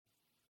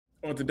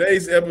On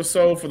today's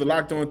episode for the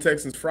Locked On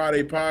Texans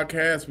Friday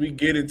podcast, we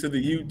get into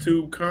the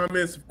YouTube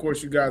comments. Of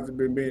course, you guys have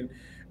been being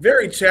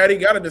very chatty.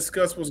 Got to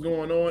discuss what's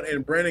going on.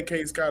 And Brandon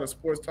K. Scott of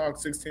Sports Talk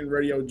 16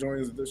 Radio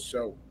joins the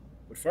show.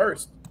 But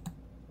first,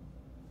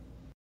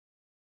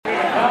 you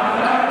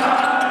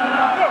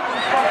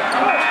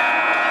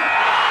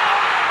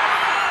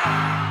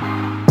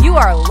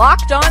are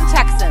Locked On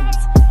Texans,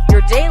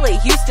 your daily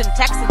Houston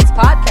Texans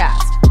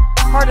podcast.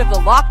 Part of the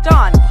Locked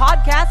On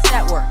Podcast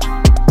Network,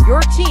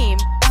 your team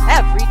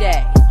every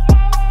day.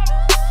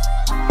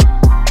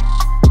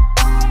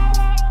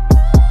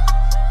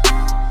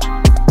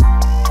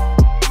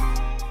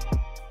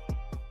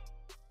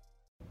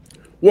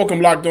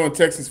 welcome Locked On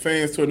Texans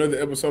fans to another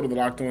episode of the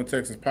Locked On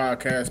Texans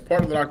podcast,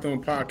 part of the Locked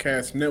On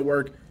Podcast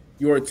Network,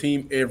 your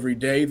team every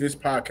day. This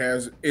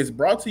podcast is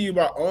brought to you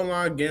by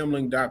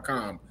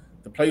OnlineGambling.com,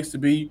 the place to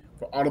be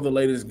for all of the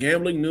latest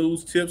gambling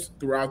news, tips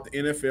throughout the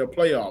NFL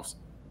playoffs.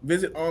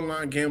 Visit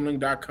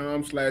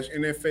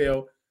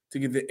OnlineGambling.com/NFL to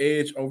get the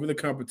edge over the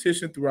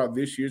competition throughout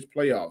this year's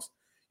playoffs.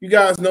 You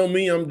guys know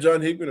me. I'm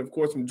John Hickman. Of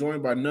course, I'm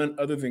joined by none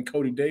other than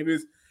Cody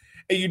Davis.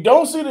 And you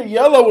don't see the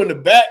yellow in the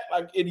back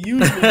like it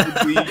usually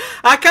would be.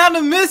 I kind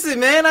of miss it,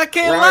 man. I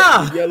can't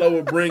lie. lie. The yellow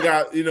would bring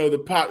out,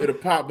 the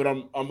pop. But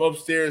I'm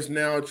upstairs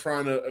now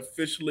trying to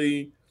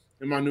officially,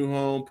 in my new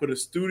home, put a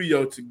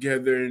studio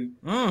together. And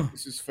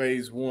this is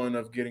phase one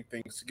of getting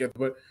things together.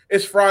 But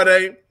it's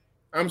Friday.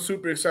 I'm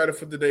super excited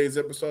for today's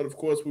episode. Of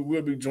course, we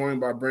will be joined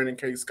by Brandon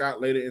K.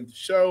 Scott later in the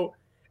show.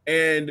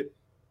 And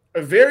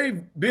a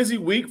very busy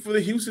week for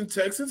the Houston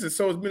Texans. And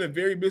so it's been a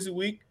very busy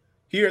week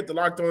here at the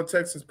Locked On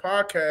Texans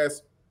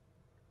podcast.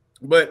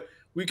 But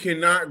we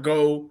cannot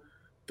go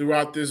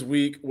throughout this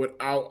week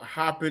without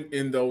hopping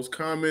in those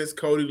comments.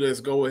 Cody, let's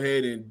go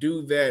ahead and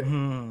do that.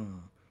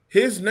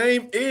 His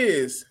name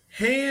is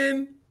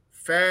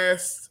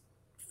Fast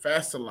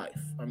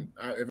Life.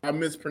 If I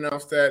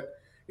mispronounced that,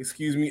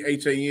 excuse me,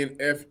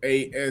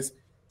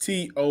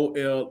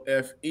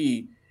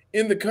 HANFASTOLFE.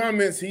 In the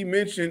comments, he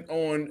mentioned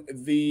on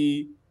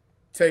the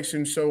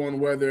Texans show on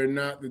whether or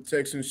not the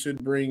Texans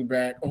should bring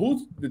back, or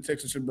who the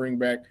Texans should bring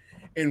back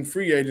in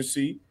free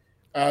agency.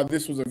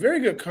 This was a very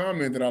good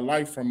comment that I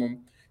liked from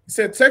him. He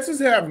said, Texans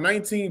have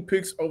 19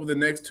 picks over the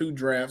next two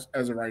drafts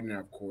as of right now,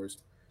 of course.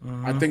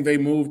 I think they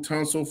moved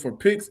Tunsil for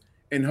picks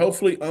and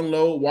hopefully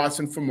unload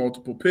Watson for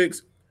multiple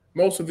picks.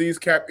 Most of these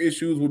cap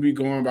issues will be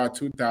gone by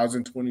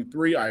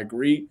 2023. I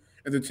agree.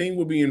 And the team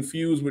will be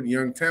infused with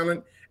young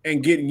talent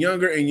and getting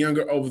younger and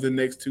younger over the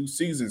next two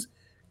seasons.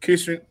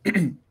 Christian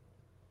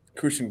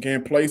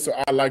can't play, so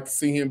I'd like to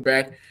see him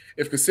back.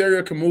 If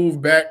Caserio can move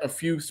back a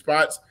few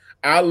spots,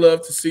 I'd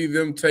love to see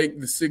them take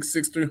the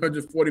 6'6",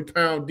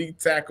 340-pound D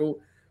tackle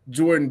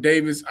Jordan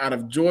Davis out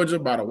of Georgia.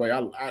 By the way,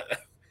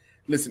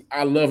 listen,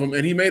 I love him.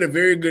 And he made a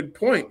very good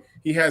point.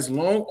 He has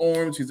long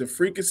arms. He's has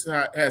freakish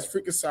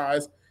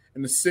size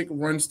and a sick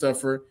run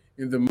stuffer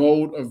in the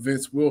mold of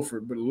Vince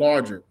Wilfork, but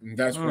larger. And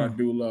that's what I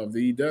do love.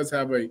 He does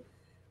have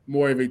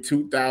more of a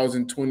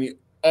 2020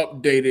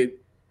 updated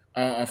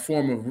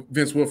form of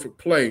Vince Wilfork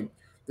play.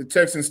 The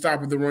Texans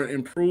stopping the run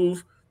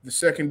improve. The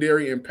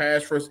secondary and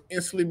pass rush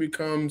instantly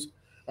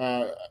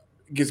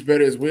gets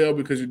better as well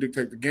because you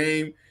dictate the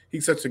game.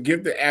 He's such a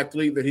gifted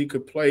athlete that he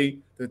could play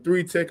the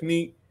 3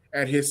 technique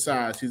at his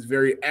size. He's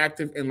very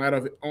active and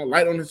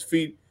light on his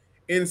feet,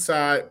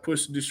 inside,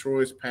 push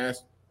destroys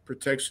pass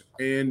protection.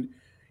 And,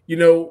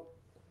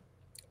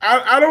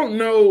 I don't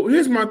know.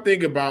 Here's my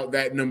thing about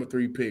that number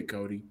 3 pick,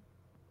 Cody.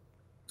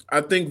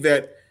 I think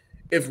that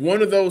if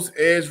one of those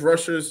edge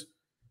rushers,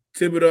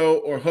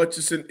 Thibodeaux or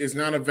Hutchinson, is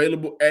not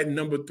available at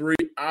number 3,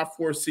 I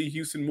foresee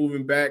Houston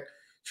moving back,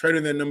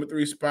 trading that number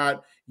 3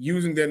 spot,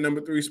 using that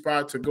number 3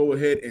 spot to go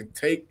ahead and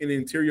take an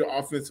interior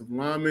offensive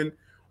lineman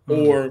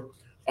or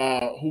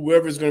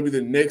whoever is going to be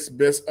the next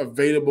best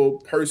available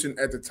person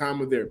at the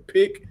time of their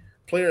pick,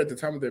 player at the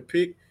time of their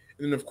pick.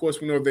 And then, of course,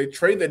 we know if they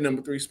trade that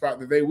number 3 spot,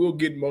 that they will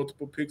get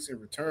multiple picks in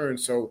return.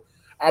 So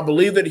I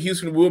believe that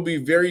Houston will be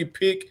very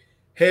pick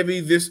heavy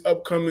this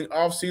upcoming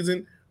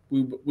offseason.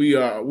 We're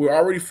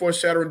already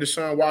foreshadowing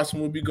Deshaun Watson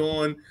will be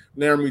gone.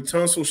 Laramie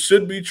Tunsil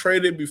should be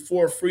traded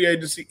before free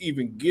agency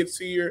even gets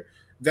here.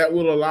 That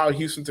will allow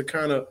Houston to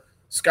kind of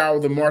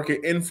scour the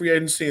market in free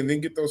agency and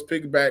then get those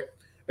picks back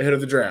ahead of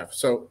the draft.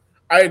 So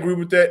I agree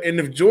with that. And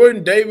if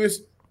Jordan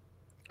Davis,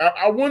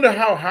 I wonder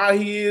how high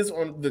he is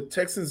on the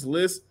Texans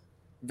list.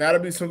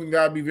 That'll be something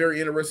that I'd be very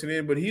interested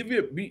in. But he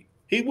would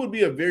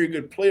be a very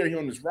good player here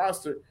on this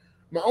roster.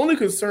 My only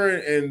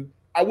concern, and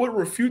I would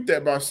refute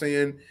that by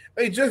saying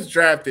they just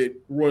drafted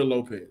Roy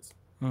Lopez.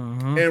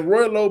 And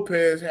Roy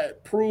Lopez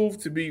had proved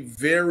to be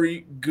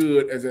very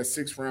good as a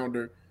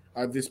 6th-rounder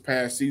this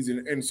past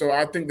season. And so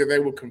I think that they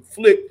will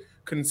conflict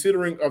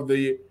considering of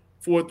the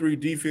 4-3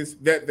 defense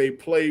that they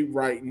play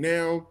right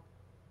now.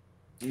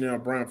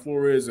 Brian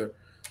Flores or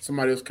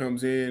somebody else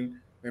comes in,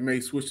 they may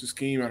switch the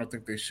scheme. I don't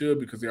think they should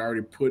because they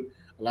already put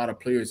a lot of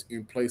players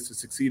in place to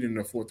succeed in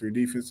a 4-3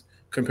 defense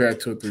compared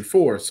to a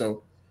 3-4.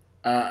 So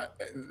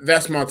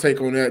that's my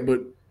take on that.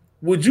 But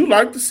would you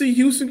like to see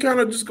Houston kind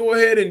of just go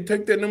ahead and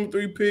take that number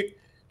 3 pick,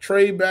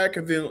 trade back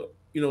and then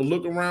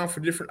look around for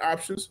different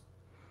options?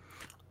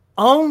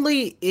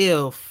 Only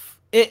if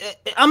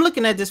I'm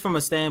looking at this from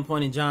a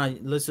standpoint, and John,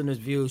 listeners'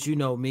 views, you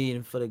know me,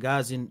 and for the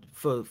guys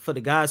for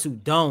the guys who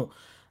don't,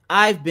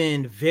 I've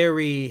been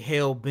very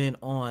hell bent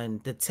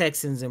on the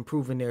Texans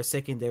improving their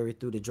secondary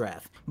through the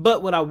draft.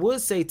 But what I would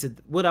say to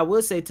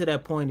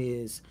that point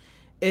is,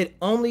 it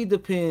only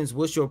depends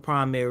what's your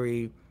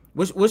primary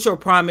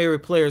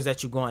players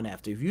that you're going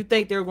after. If you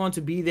think they're going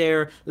to be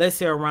there, let's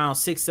say around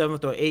 6th,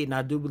 7th, or 8th, and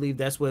I do believe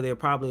that's where they're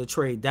probably a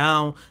trade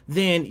down,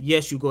 then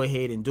yes, you go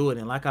ahead and do it.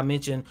 And like I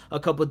mentioned a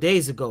couple of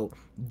days ago,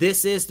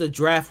 this is the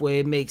draft where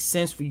it makes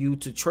sense for you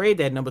to trade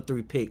that number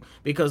 3 pick.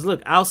 Because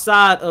look,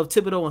 outside of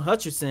Thibodeau and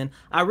Hutchinson,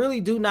 I really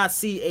do not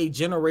see a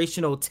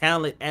generational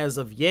talent as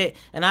of yet.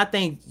 And I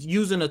think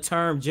using the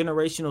term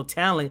generational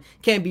talent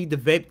can be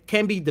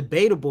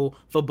debatable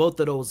for both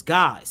of those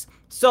guys.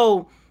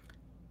 So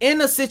in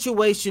a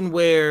situation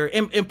where,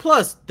 and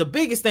plus, the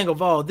biggest thing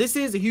of all, this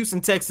is a Houston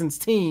Texans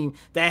team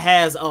that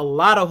has a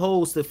lot of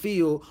holes to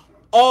fill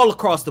all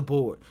across the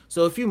board.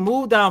 So if you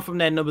move down from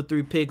that number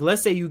 3 pick,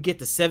 let's say you get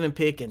the 7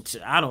 pick and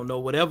I don't know,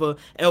 whatever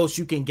else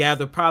you can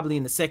gather probably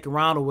in the second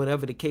round or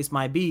whatever the case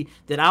might be,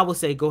 then I would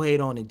say go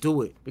ahead on and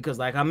do it. Because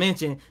like I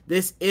mentioned,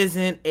 this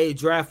isn't a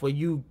draft where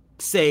you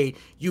say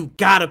you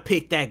got to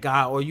pick that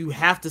guy or you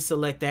have to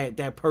select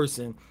that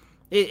person.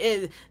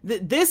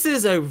 This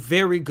is a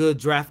very good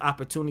draft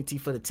opportunity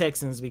for the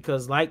Texans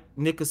because, like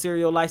Nick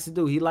Caserio likes to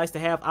do, he likes to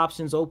have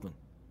options open.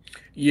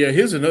 Yeah,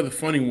 here's another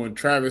funny one.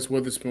 Travis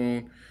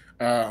Witherspoon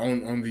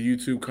on the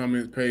YouTube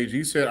comments page,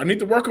 he said, "I need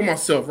to work on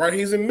myself." Right?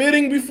 He's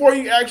admitting before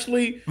he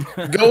actually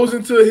goes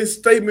into his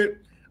statement,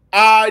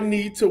 "I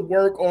need to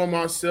work on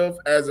myself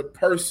as a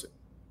person."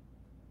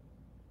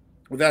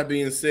 With that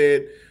being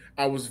said,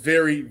 I was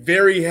very,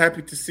 very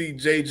happy to see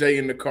JJ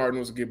and the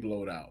Cardinals get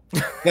blown out.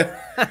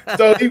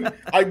 So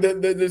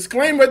the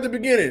disclaimer at the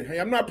beginning, hey,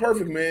 I'm not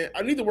perfect, man.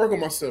 I need to work on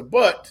myself.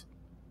 But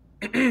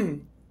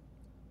the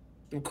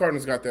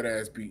Cardinals got that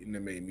ass beaten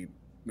that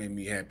made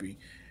me happy.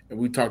 And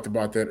we talked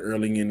about that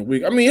early in the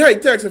week. I mean, hey,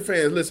 Texas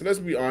fans, listen, let's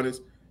be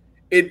honest.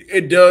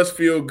 It does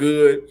feel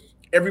good.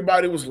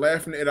 Everybody was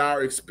laughing at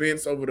our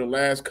expense over the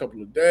last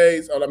couple of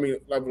days. Over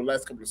the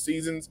last couple of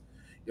seasons.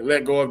 You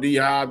let go of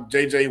D-Hop.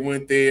 JJ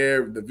went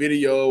there. The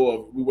video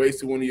of we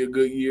wasted one of your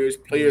good years.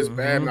 Players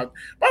bad. Now,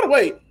 by the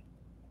way,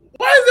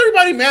 why is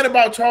everybody mad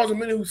about Charles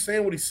Omenihu who's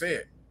saying what he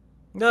said?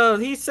 No,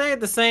 he said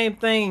the same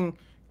thing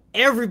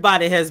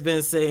everybody has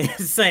been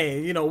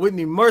saying. You know,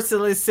 Whitney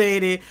Merciless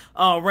said it.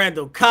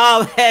 Randall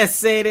Cobb has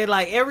said it.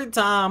 Like every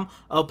time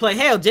a play,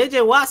 hell,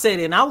 JJ Watt said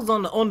it, and I was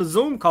on the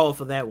Zoom call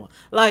for that one.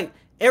 Like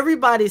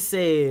everybody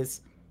says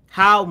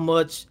how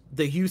much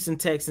the Houston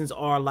Texans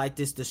are like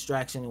this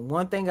distraction. And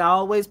one thing I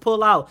always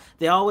pull out,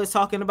 they're always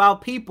talking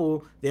about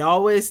people. They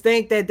always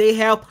think that they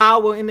have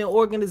power in the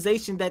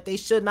organization that they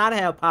should not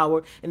have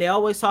power. And they're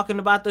always talking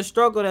about the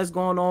struggle that's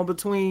going on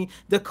between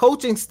the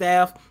coaching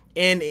staff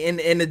and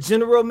the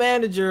general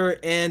manager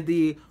and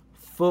the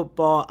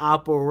football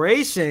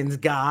operations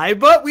guy.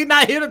 But we're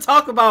not here to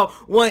talk about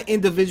one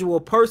individual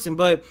person.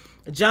 But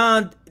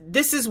John,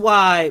 this is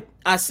why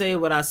I say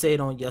what I said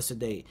on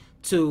yesterday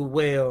to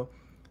where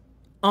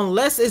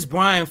unless it's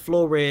Brian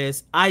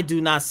Flores, I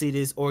do not see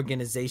this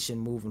organization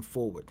moving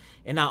forward.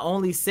 And I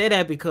only say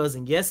that because,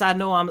 and yes, I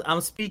know I'm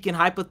speaking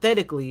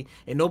hypothetically,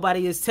 and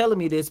nobody is telling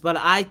me this, but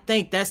I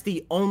think that's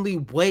the only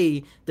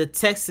way the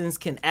Texans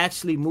can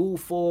actually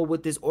move forward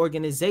with this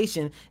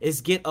organization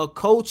is get a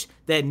coach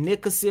that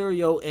Nick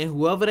Caserio and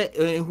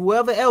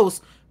whoever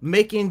else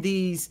making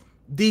these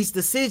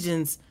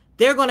decisions.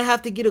 They're going to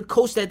have to get a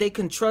coach that they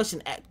can trust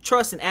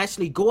and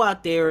actually go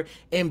out there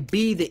and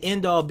be the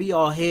end-all,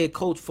 be-all head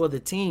coach for the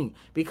team.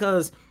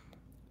 Because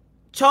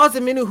Charles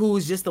Omenihu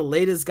is just the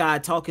latest guy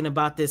talking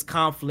about this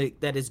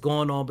conflict that is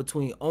going on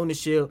between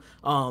ownership,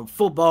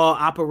 football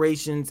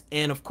operations,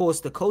 and, of course,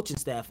 the coaching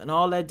staff. And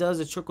all that does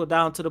is trickle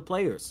down to the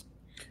players.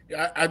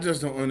 I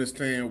just don't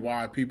understand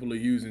why people are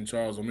using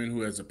Charles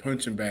Omenihu as a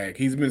punching bag.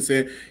 He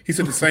said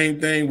the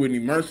same thing Whitney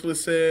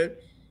Merciless said,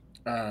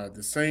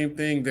 the same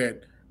thing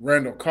that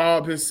Randall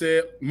Cobb has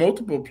said.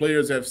 Multiple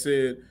players have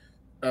said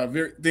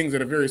things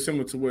that are very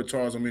similar to what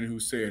Charles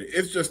Omenihu said.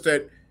 It's just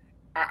that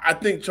I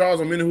think Charles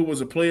Omenihu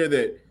was a player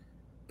that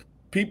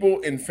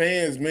people and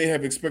fans may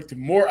have expected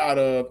more out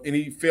of, and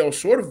he fell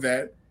short of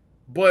that.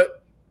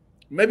 But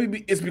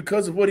maybe it's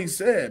because of what he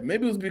said.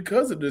 Maybe it was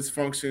because of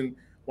dysfunction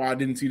why I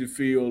didn't see the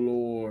field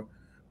or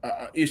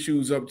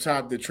issues up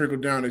top that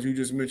trickled down, as you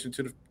just mentioned,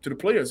 to the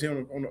players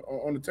here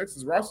on the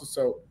Texas roster.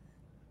 So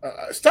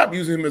stop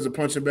using him as a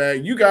punching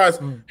bag. You guys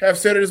have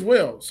said it as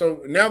well.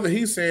 So now that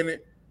he's saying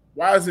it,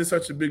 why is this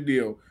such a big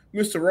deal?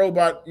 Mr.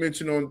 Robot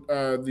mentioned on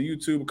the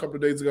YouTube a couple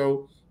of days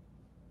ago,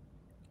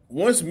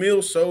 once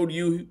Mills showed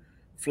you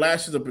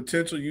flashes of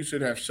potential, you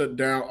should have shut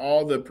down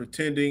all the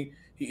pretending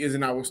he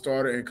isn't our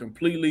starter and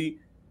completely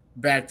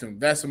backed him.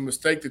 That's a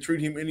mistake to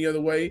treat him any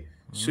other way.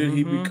 Should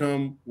he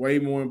become way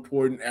more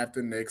important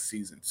after next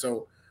season?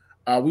 So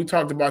we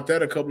talked about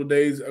that a couple of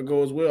days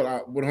ago as well. I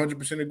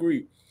 100%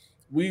 agree.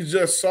 We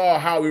just saw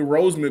Howie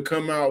Roseman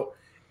come out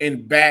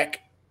and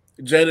back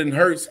Jalen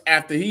Hurts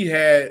after he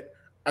had,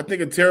 I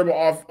think, a terrible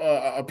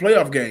a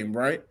playoff game,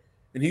 right?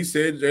 And he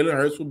said Jalen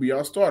Hurts will be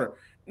our starter.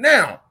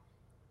 Now,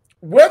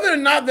 whether or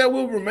not that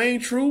will remain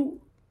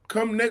true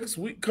come next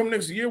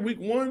year, week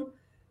 1,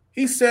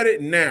 he said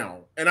it now,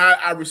 and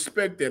I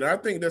respect that. I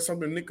think that's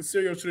something Nick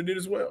Caserio should have did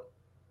as well.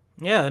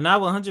 Yeah, and I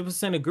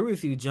 100% agree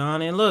with you,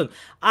 John. And look,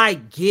 I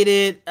get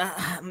it.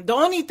 The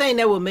only thing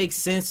that would make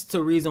sense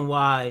to reason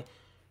why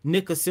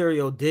Nick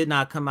Caserio did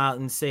not come out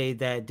and say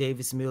that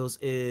Davis Mills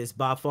is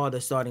by far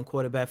the starting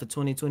quarterback for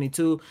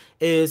 2022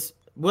 is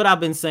what I've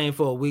been saying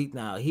for a week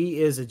now.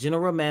 He is a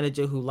general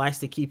manager who likes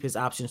to keep his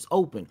options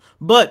open.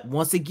 But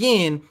once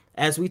again,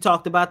 as we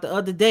talked about the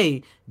other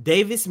day,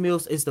 Davis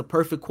Mills is the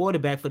perfect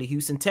quarterback for the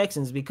Houston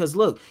Texans because,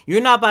 look,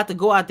 you're not about to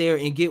go out there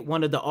and get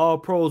one of the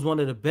all-pros, one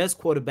of the best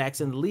quarterbacks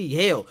in the league.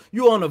 Hell,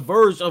 you're on the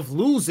verge of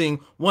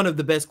losing one of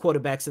the best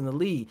quarterbacks in the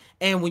league.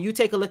 And when you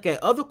take a look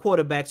at other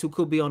quarterbacks who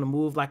could be on the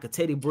move, like a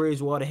Teddy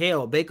Bridgewater,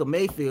 hell, Baker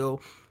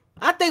Mayfield,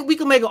 I think we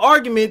can make an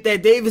argument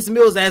that Davis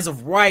Mills, as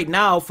of right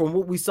now, from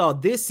what we saw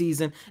this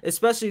season,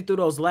 especially through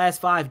those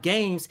last 5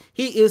 games,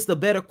 he is the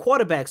better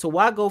quarterback. So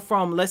why go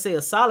from, let's say,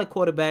 a solid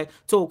quarterback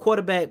to a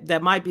quarterback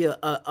that might be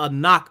a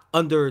knock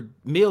under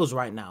Mills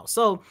right now?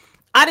 So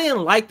I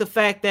didn't like the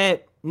fact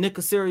that Nick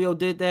Caserio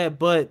did that,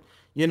 but,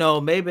 you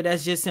know, maybe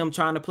that's just him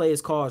trying to play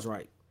his cards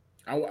right.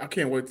 I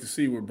can't wait to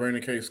see what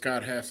Brandon K.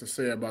 Scott has to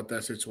say about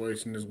that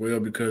situation as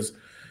well because,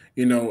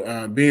 you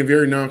know, being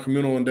very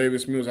non-committal on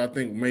Davis Mills, I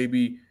think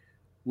maybe –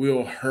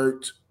 will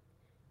hurt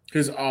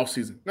his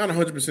offseason. Not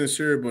 100%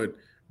 sure, but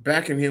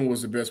backing him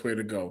was the best way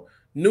to go.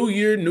 New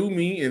year, new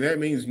me, and that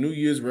means New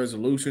Year's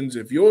resolutions.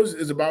 If yours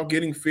is about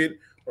getting fit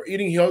or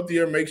eating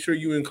healthier, make sure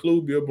you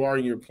include Built Bar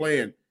in your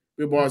plan.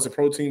 Built Bar is a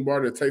protein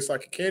bar that tastes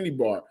like a candy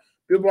bar.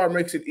 Built Bar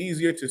makes it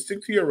easier to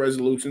stick to your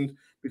resolutions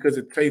because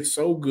it tastes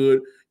so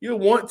good, you'll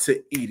want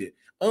to eat it.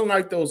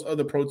 Unlike those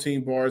other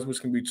protein bars,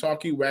 which can be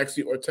chalky,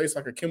 waxy, or taste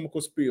like a chemical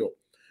spill.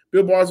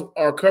 Built Bars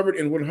are covered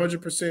in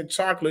 100%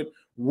 chocolate,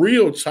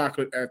 real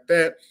chocolate at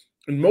that,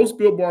 and most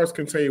Built Bars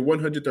contain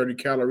 130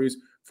 calories,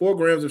 4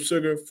 grams of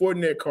sugar, 4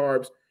 net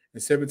carbs,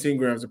 and 17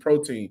 grams of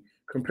protein.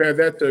 Compare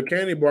that to a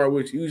candy bar,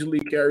 which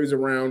usually carries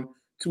around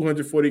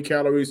 240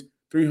 calories,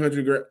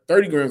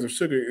 30 grams of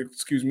sugar,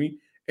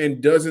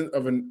 and dozens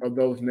of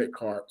those net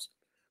carbs.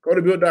 Go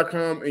to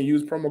Built.com and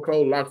use promo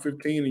code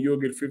LOCK15 and you'll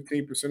get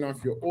 15%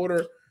 off your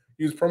order.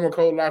 Use promo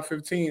code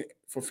LOCK15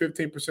 for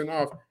 15%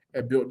 off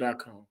at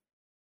Built.com.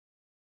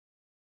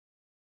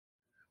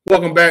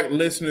 Welcome back,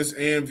 listeners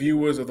and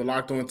viewers of the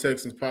Locked On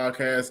Texans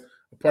podcast,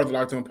 a part of the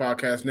Locked On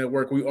Podcast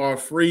Network. We are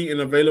free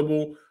and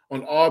available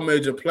on all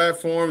major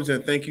platforms,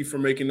 and thank you for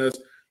making us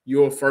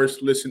your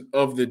first listen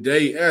of the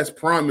day. As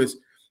promised,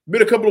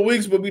 been a couple of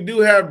weeks, but we do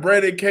have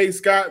Brandon K.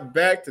 Scott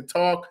back to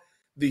talk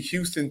the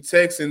Houston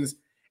Texans.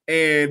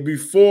 And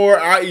before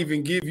I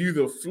even give you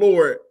the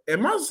floor,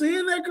 am I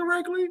saying that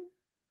correctly?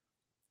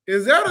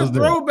 Is that a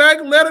throwback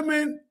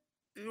Letterman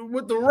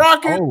with the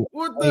rocket?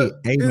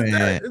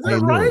 Is that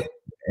right?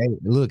 Hey,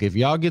 look, if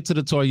y'all get to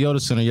the Toyota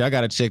Center, y'all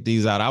got to check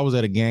these out. I was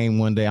at a game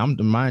one day. I'm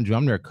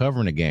there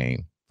covering a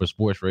game for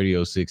Sports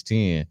Radio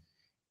 610,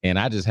 and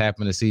I just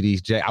happened to see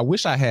these. I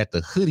wish I had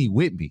the hoodie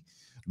with me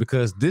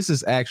because this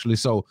is actually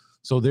so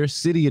there's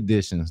city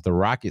editions, the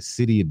Rocket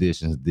City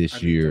editions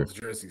this year. Those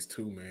jerseys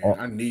too, man.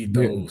 I need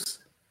those.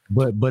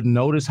 But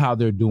notice how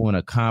they're doing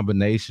a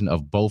combination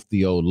of both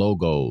the old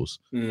logos,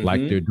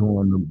 like they're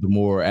doing the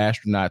more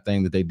astronaut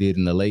thing that they did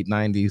in the late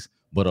 90s.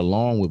 But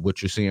along with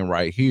what you're seeing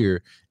right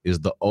here is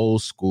the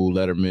old school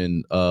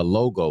Letterman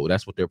logo.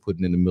 That's what they're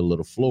putting in the middle of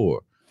the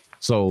floor.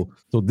 So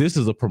this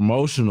is a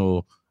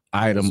promotional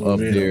item of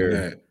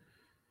their.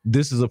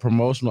 This is a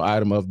promotional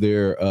item of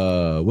their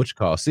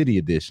city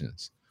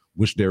editions,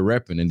 which they're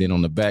repping. And then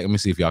on the back, let me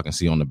see if y'all can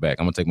see on the back.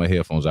 I'm gonna take my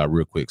headphones out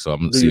real quick, so I'm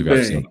gonna see if y'all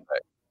can see on the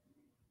back.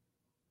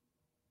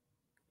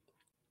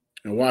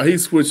 And while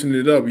he's switching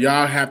it up,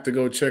 y'all have to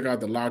go check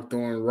out the Locked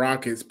On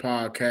Rockets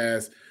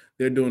podcast.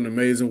 They're doing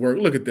amazing work.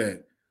 Look at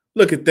that.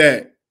 Look at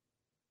that.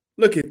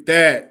 Look at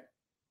that.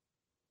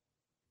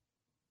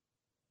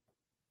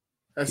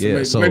 That's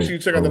amazing. So, make sure you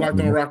check out the Locked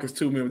On Rockets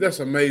too, man. That's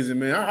amazing,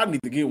 man. I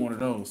need to get one of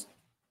those.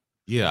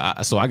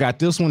 Yeah, so I got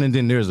this one, and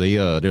then there's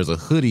a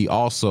hoodie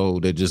also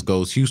that just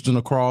goes Houston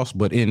across,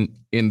 but in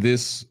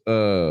this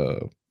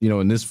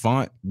in this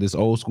font, this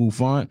old school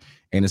font,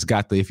 and it's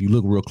got if you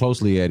look real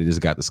closely at it, it's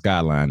got the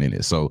skyline in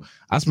it. So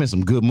I spent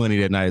some good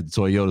money that night at the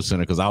Toyota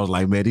Center because I was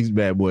like, man, these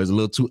bad boys are a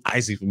little too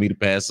icy for me to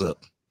pass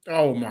up.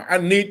 Oh my, I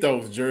need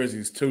those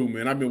jerseys too,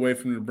 man. I've been waiting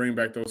for them to bring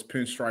back those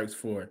pinstripes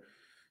for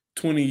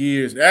 20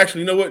 years.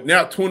 Actually, you know what?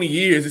 Now 20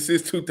 years. This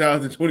is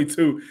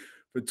 2022.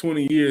 For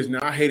 20 years now.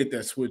 I hated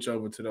that switch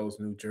over to those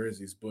new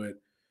jerseys, but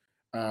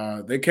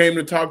they came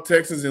to talk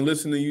Texans and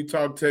listen to you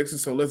talk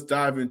Texans, so let's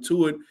dive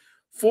into it.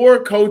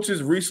 4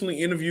 coaches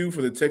recently interviewed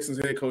for the Texans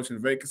head coaching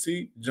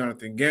vacancy: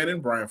 Jonathan Gannon,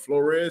 Brian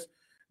Flores,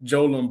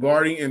 Joe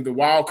Lombardi, and the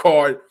wild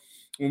card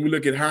when we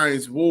look at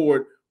Hines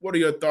Ward. What are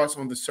your thoughts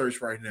on the search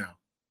right now?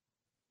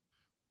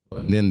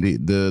 And then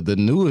the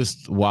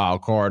newest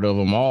wild card of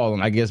them all,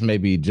 and I guess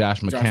maybe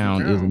Josh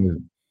McCown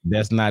isn't.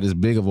 That's not as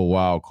big of a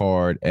wild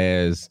card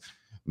as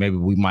maybe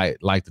we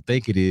might like to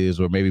think it is,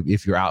 or maybe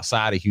if you're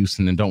outside of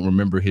Houston and don't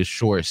remember his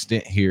short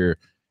stint here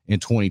in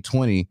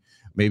 2020,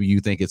 maybe you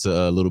think it's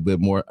a little bit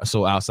more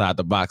so outside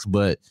the box.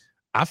 But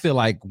I feel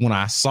like when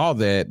I saw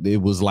that,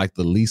 it was like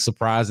the least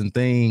surprising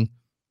thing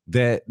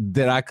that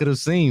I could have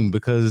seen,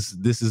 because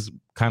this has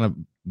kind of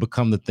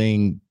become the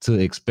thing to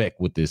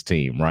expect with this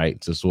team, right?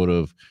 To sort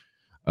of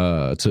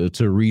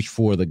to reach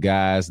for the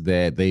guys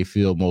that they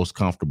feel most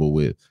comfortable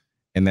with.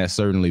 And that's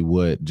certainly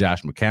what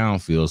Josh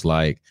McCown feels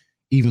like,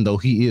 even though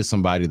he is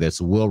somebody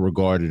that's well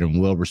regarded and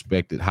well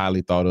respected,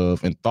 highly thought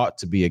of, and thought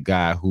to be a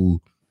guy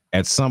who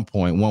at some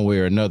point, one way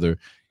or another,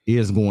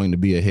 is going to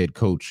be a head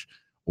coach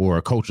or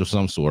a coach of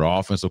some sort, or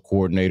offensive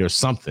coordinator,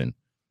 something.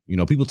 You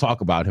know, people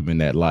talk about him in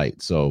that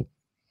light. So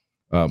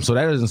that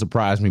doesn't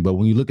surprise me. But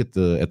when you look at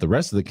the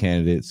rest of the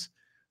candidates,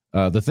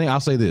 the thing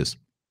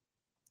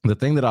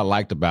that I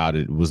liked about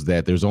it was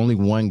that there's only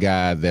one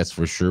guy that's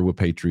for sure with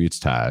Patriots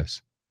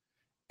ties.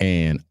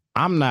 And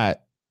I'm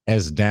not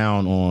as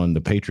down on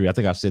the Patriot. I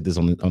think I've said this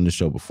on the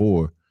show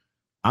before.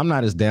 I'm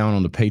not as down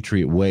on the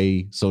Patriot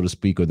way, so to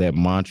speak, or that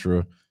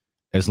mantra,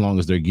 as long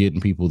as they're getting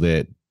people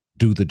that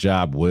do the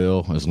job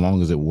well, as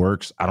long as it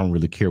works. I don't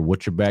really care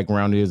what your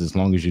background is, as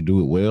long as you do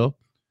it well.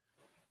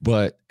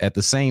 But at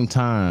the same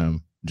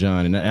time,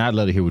 John, and I'd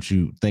love to hear what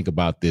you think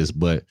about this,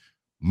 but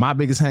my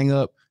biggest hang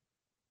up,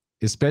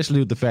 especially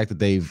with the fact that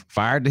they've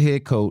fired the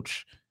head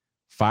coach,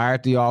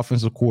 fired the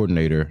offensive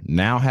coordinator,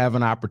 now have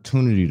an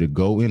opportunity to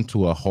go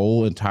into a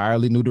whole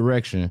entirely new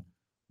direction.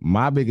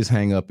 My biggest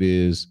hang up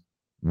is,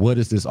 what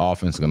is this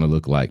offense going to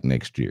look like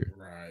next year?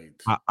 Right.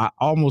 I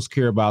almost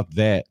care about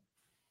that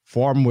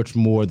far much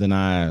more than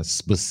I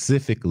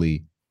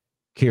specifically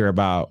care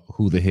about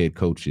who the head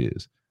coach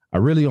is. I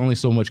really only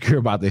so much care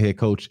about the head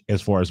coach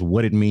as far as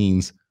what it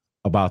means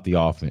about the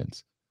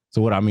offense.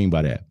 So what I mean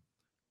by that,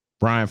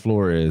 Brian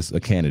Flores,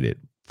 a candidate,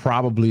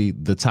 probably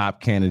the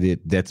top candidate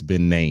that's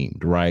been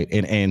named, right?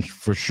 And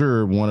for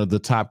sure, one of the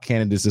top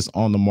candidates that's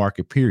on the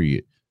market,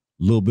 period.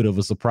 A little bit of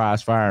a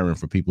surprise firing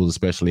for people,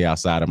 especially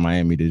outside of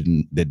Miami,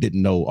 that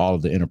didn't know all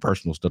of the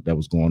interpersonal stuff that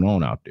was going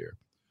on out there.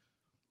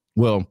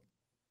 Well,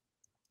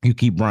 you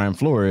keep Brian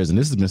Flores, and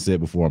this has been said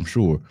before, I'm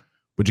sure,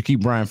 but you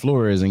keep Brian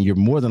Flores, and you're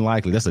more than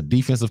likely, that's a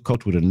defensive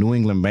coach with a New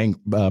England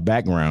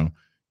background,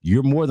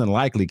 you're more than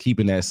likely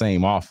keeping that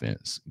same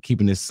offense,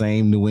 keeping this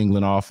same New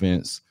England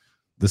offense,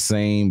 the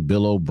same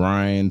Bill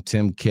O'Brien,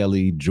 Tim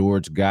Kelly,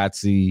 George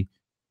Godsey,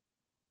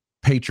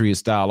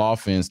 Patriot-style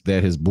offense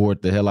that has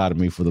bored the hell out of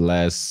me for the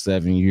last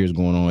 7 years,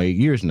 going on 8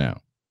 years now.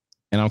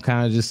 And I'm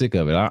kind of just sick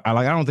of it. I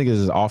don't think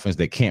it's an offense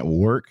that can't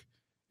work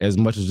as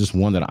much as just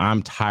one that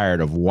I'm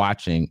tired of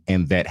watching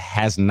and that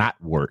has not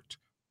worked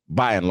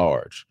by and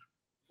large.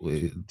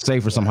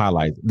 Save for some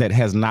highlights, that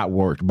has not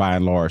worked by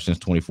and large since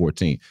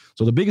 2014.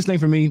 So the biggest thing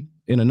for me,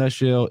 in a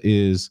nutshell,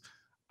 is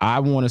I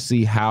want to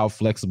see how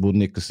flexible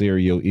Nick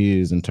Caserio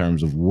is in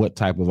terms of what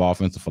type of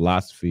offensive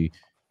philosophy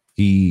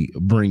he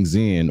brings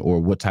in, or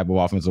what type of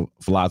offensive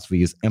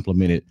philosophy is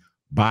implemented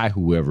by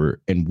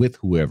whoever and with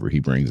whoever he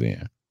brings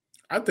in.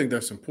 I think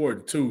that's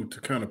important, too, to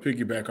kind of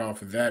piggyback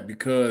off of that,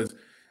 because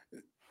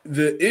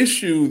the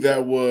issue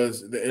that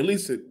was, at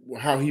least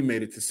how he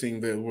made it to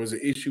seem, there was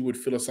an issue with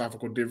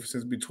philosophical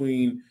differences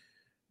between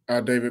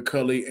David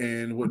Culley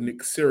and what Nick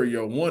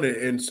Caserio wanted.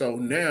 And so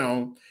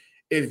now,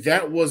 if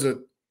that was a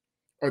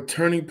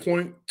turning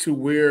point to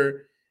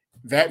where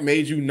that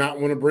made you not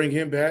want to bring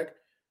him back,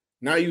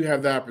 now you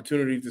have the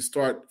opportunity to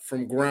start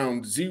from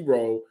ground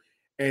zero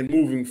and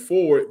moving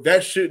forward.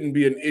 That shouldn't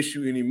be an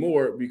issue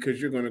anymore, because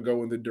you're going to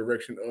go in the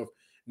direction of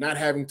not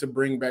having to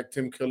bring back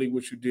Tim Kelly,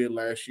 which you did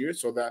last year.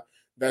 So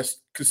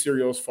that's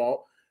Caserio's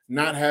fault.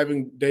 Not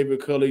having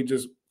David Culley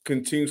just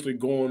continuously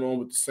going on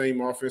with the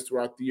same offense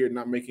throughout the year,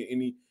 not making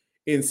any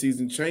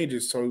in-season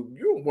changes. So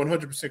you're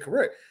 100%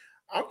 correct.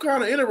 I'm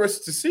kind of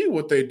interested to see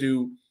what they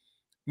do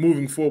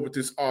moving forward with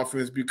this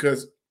offense,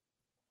 because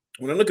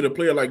when I look at a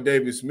player like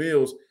Davis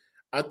Mills,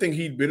 I think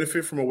he'd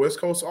benefit from a West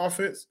Coast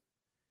offense.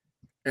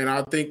 And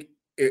I think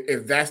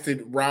if that's the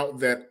route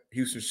that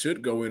Houston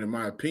should go in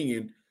my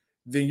opinion,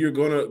 then you're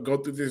going to go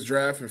through this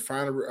draft and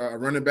find a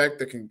running back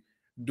that can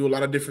do a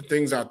lot of different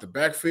things out the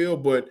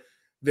backfield. But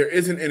there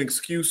isn't an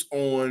excuse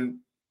on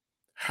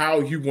how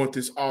you want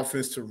this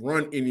offense to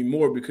run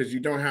anymore, because you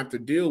don't have to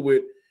deal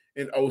with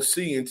an OC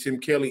and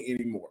Tim Kelly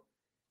anymore.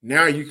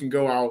 Now you can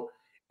go out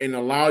and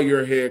allow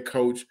your head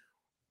coach,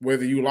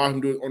 whether you allow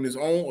him to do it on his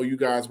own or you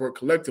guys work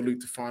collectively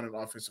to find an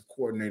offensive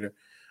coordinator.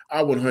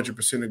 I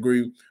 100%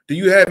 agree. Do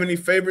you have any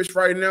favorites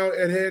right now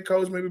at head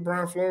coach? Maybe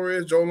Brian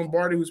Flores, Joe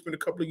Lombardi, who spent a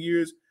couple of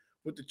years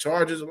with the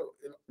Chargers.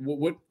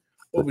 What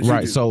would you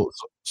do?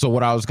 So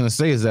what I was going to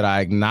say is that I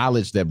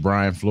acknowledge that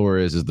Brian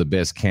Flores is the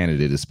best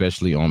candidate,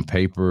 especially on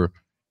paper,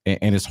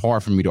 and it's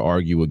hard for me to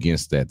argue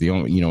against that. The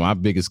only, my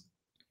biggest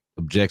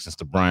objections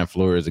to Brian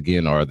Flores,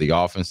 again, are the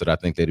offense that I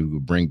think that he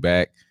would bring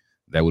back.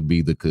 That would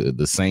be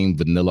the same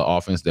vanilla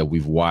offense that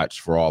we've watched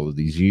for all of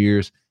these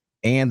years,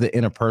 and the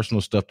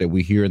interpersonal stuff that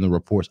we hear in the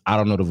reports. I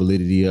don't know the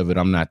validity of it.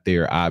 I'm not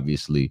there,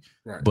 obviously.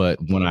 Right. But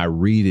when I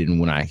read it and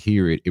when I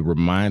hear it, it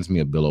reminds me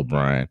of Bill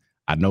O'Brien.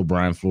 I know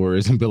Brian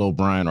Flores and Bill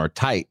O'Brien are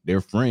tight.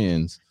 They're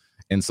friends.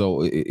 And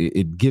so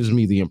it gives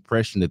me the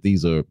impression that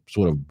these are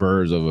sort of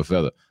birds of a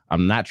feather.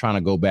 I'm not trying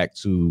to go back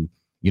to,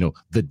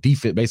 the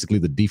defense, basically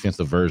the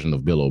defensive version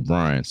of Bill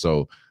O'Brien.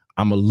 So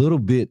I'm a little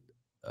bit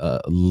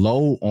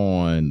low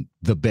on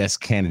the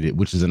best candidate,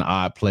 which is an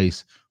odd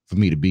place for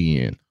me to be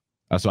in.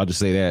 So I'll just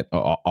say that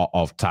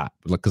off top,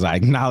 because I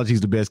acknowledge he's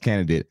the best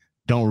candidate.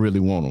 Don't really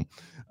want him.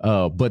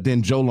 But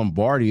then Joe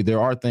Lombardi, there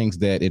are things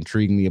that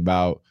intrigue me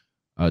about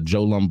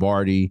Joe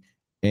Lombardi.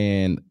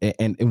 And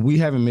we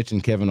haven't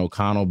mentioned Kevin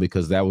O'Connell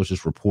because that was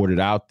just reported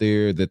out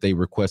there that they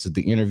requested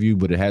the interview,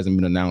 but it hasn't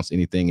been announced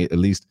anything, at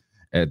least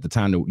at the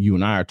time that you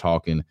and I are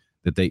talking,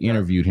 that they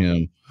interviewed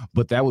him.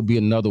 But that would be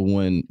another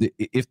one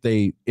if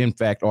they, in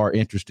fact, are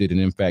interested and,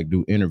 in fact,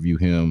 do interview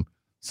him.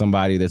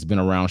 Somebody that's been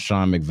around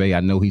Sean McVay. I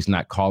know he's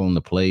not calling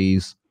the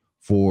plays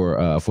for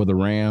the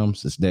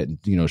Rams. It's that,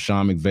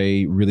 Sean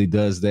McVay really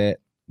does that.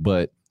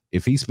 But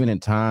if he's spending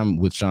time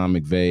with Sean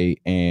McVay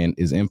and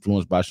is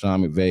influenced by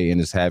Sean McVay and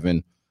is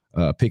having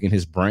picking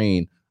his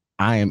brain,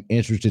 I am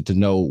interested to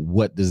know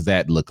what does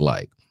that look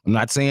like. I'm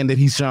not saying that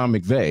he's Sean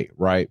McVay,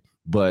 right?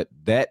 But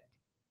that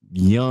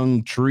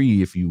young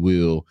tree, if you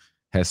will,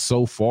 has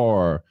so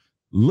far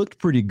looked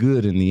pretty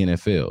good in the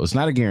NFL. It's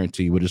not a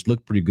guarantee, but it's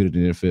looked pretty good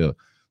in the NFL.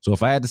 So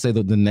if I had to say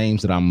the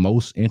names that I'm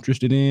most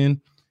interested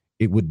in,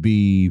 it would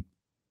be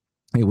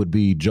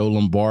Joe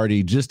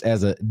Lombardi,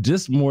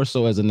 just more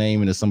so as a name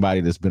and as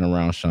somebody that's been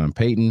around Sean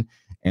Payton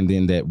and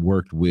then that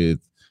worked with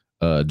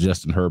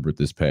Justin Herbert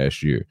this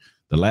past year.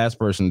 The last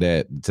person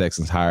that the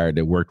Texans hired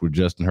that worked with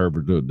Justin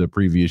Herbert the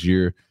previous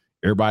year,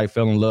 everybody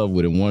fell in love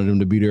with him, wanted him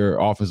to be their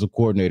offensive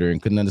coordinator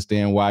and couldn't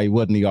understand why he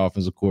wasn't the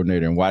offensive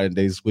coordinator and why did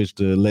they switch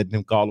to letting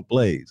him call the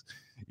plays.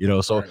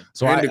 So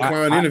and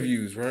decline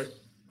interviews, right?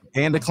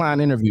 And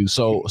decline interviews.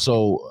 So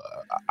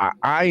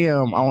I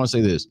want to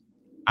say this.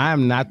 I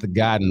am not the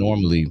guy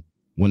normally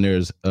when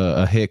there's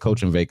a head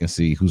coaching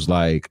vacancy who's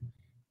like,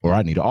 or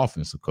I need an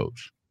offensive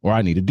coach, or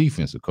I need a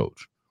defensive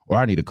coach, or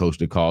I need a coach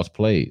that calls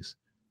plays.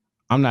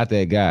 I'm not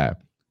that guy.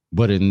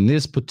 But in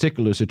this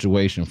particular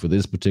situation for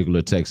this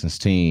particular Texans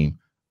team,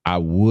 I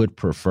would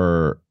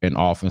prefer an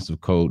offensive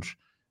coach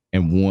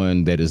and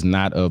one that is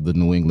not of the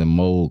New England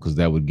mold, because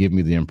that would give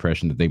me the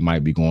impression that they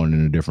might be going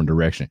in a different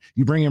direction.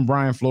 You bring in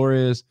Brian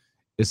Flores,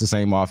 it's the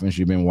same offense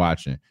you've been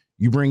watching.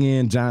 You bring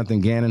in Jonathan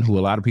Gannon, who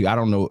a lot of people,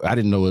 I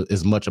didn't know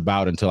as much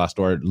about until I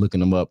started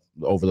looking him up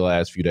over the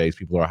last few days.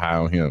 People are high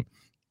on him.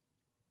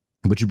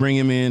 But you bring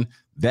him in,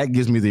 that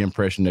gives me the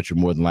impression that you're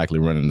more than likely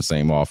running the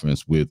same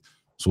offense with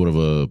sort of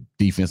a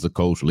defensive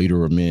coach,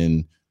 leader of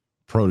men,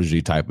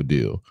 protege type of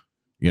deal.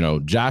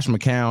 Josh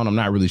McCown, I'm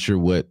not really sure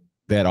what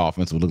that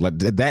offense would look like.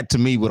 That to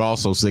me would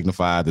also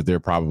signify that they're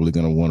probably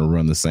going to want to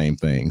run the same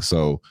thing.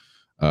 So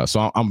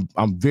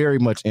I'm very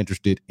much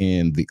interested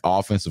in the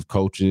offensive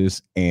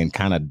coaches and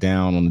kind of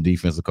down on the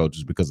defensive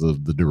coaches because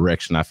of the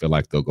direction I feel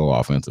like they'll go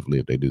offensively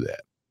if they do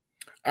that.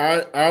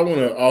 I want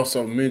to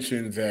also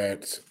mention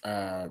that,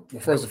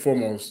 first and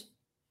foremost,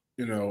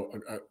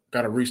 I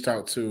got reached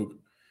out to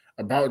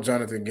about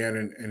Jonathan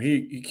Gannon, and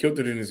he killed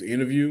it in his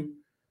interview.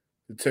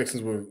 The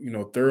Texans were,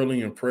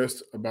 thoroughly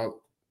impressed about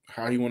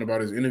how he went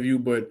about his interview.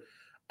 But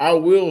I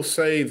will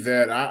say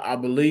that I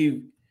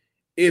believe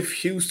if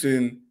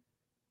Houston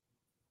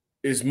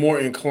is more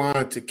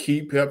inclined to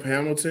keep Pep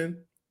Hamilton,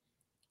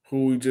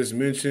 who we just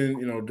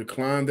mentioned,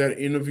 declined that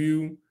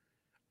interview,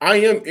 I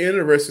am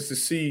interested to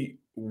see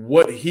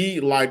what he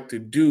liked to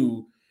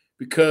do,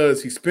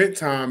 because he spent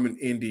time in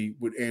Indy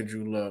with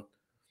Andrew Luck,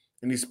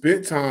 and he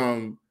spent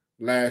time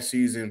last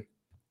season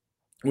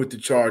with the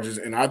Chargers.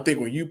 And I think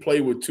when you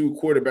play with two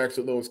quarterbacks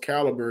of those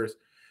calibers,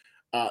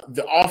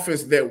 the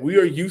offense that we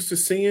are used to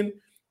seeing,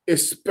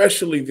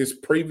 especially this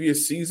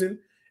previous season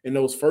in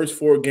those first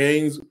 4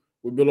 games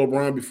with Bill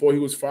O'Brien before he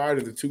was fired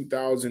in the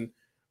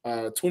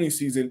 2020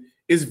 season,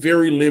 is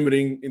very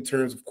limiting in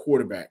terms of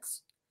quarterbacks.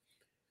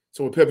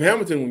 So with Pep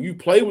Hamilton, when you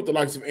play with the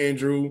likes of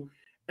Andrew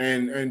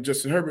and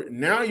Justin Herbert,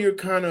 now you're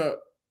kind of,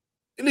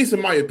 at least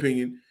in my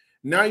opinion,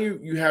 now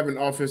you have an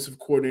offensive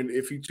coordinator,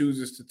 if he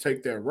chooses to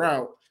take that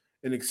route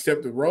and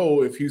accept the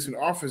role, if Houston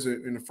offers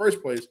it in the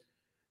first place,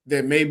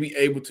 that may be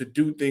able to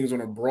do things on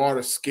a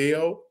broader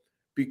scale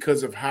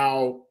because of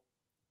how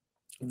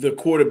the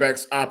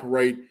quarterbacks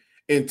operate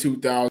in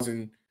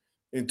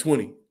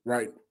 2020,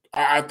 right?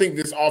 I think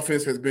this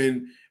offense has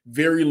been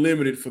very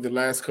limited for the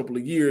last couple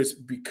of years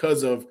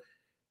because of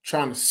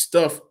trying to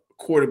stuff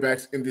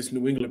quarterbacks in this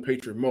New England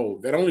Patriot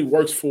mode. That only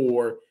works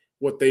for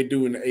what they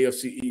do in the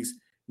AFC East,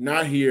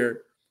 not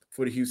here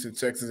for the Houston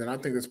Texans. And I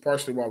think that's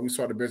partially why we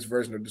saw the best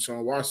version of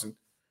Deshaun Watson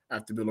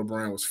after Bill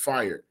O'Brien was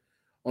fired.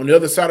 On the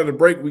other side of the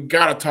break, we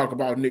got to talk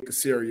about Nick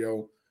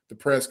Caserio, the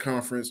press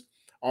conference,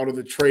 all of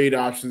the trade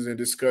options and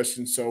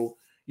discussion. So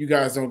you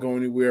guys don't go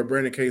anywhere.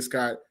 Brandon K.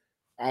 Scott,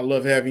 I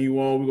love having you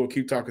on. We're going to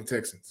keep talking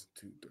Texans.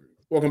 2, 3.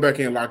 Welcome back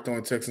in, Locked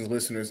On Texans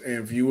listeners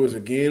and viewers.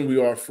 Again, we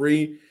are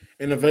free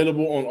and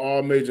available on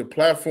all major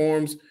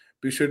platforms.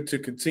 Be sure to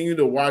continue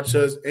to watch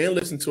us and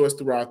listen to us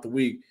throughout the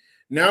week.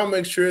 Now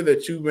make sure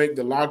that you make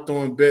the Locked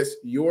On Bets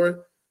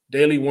your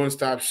daily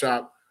one-stop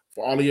shop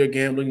for all of your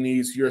gambling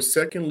needs. Your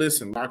second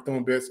listen, Locked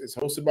On Bets, is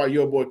hosted by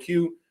your boy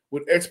Q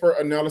with expert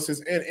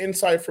analysis and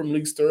insight from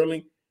Lee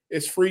Sterling.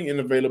 It's free and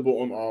available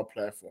on all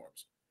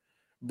platforms.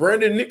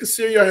 Brandon, Nick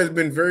Caserio has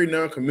been very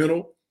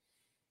non-committal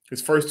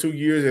his first 2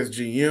 years as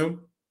GM,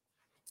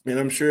 and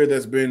I'm sure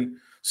that's been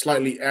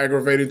slightly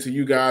aggravating to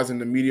you guys in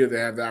the media that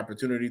have the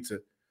opportunity to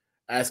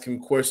ask him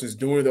questions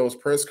during those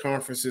press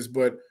conferences.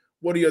 But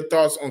what are your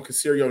thoughts on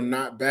Caserio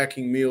not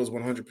backing Mills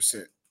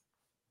 100%?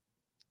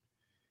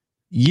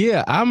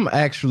 Yeah, I'm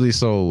actually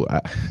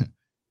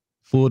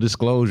full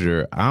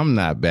disclosure, I'm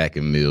not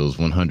backing Mills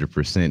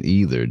 100%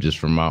 either, just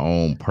from my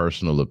own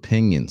personal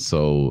opinion.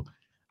 So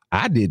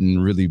I didn't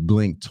really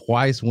blink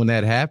twice when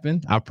that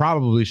happened. I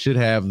probably should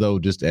have, though,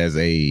 just as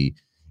a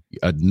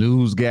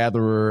news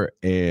gatherer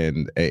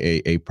and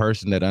a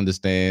person that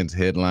understands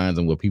headlines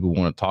and what people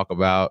want to talk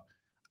about.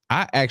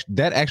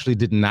 That actually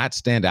did not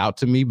stand out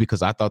to me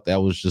because I thought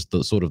that was just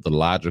the sort of the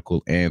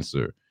logical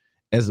answer.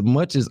 As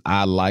much as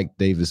I like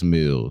Davis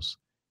Mills,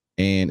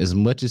 and as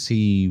much as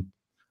he,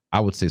 I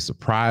would say,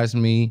 surprised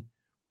me,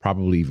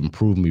 probably even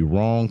proved me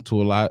wrong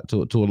to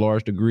a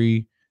large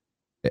degree.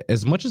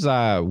 As much as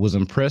I was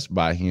impressed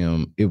by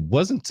him, it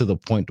wasn't to the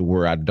point to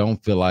where I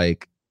don't feel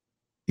like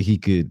he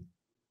could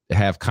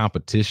have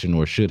competition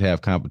or should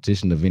have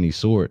competition of any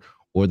sort,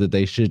 or that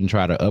they shouldn't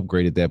try to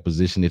upgrade at that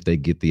position if they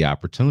get the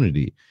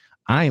opportunity.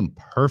 I am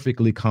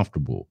perfectly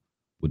comfortable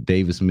with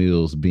Davis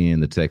Mills being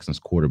the Texans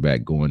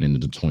quarterback going into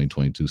the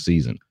 2022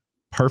 season.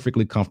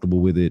 Perfectly comfortable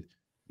with it,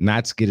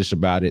 not skittish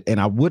about it. And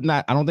I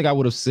don't think I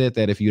would have said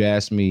that if you'd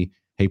asked me,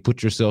 hey,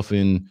 put yourself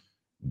in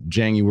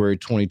January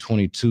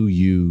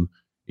 2022,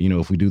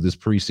 if we do this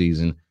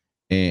preseason,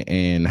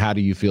 and how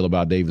do you feel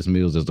about Davis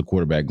Mills as the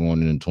quarterback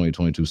going into the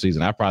 2022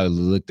 season? I probably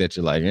looked at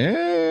you like,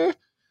 I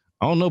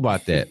don't know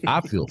about that.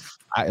 I feel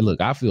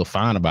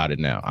fine about it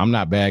now. I'm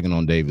not bagging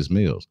on Davis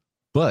Mills,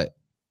 but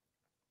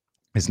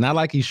it's not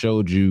like he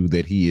showed you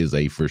that he is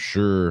a for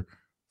sure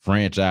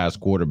franchise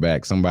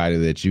quarterback, somebody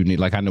that you need.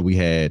 Like I know we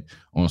had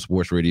on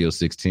Sports Radio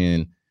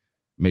 610,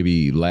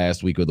 maybe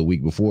last week or the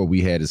week before,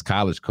 we had his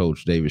college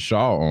coach, David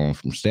Shaw, on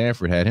from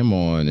Stanford, had him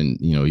on, and,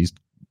 he's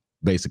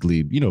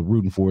basically,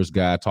 rooting for his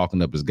guy,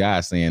 talking up his guy,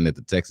 saying that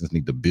the Texans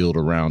need to build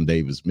around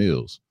Davis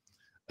Mills.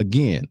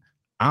 Again,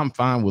 I'm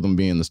fine with him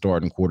being the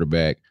starting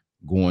quarterback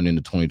going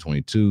into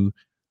 2022.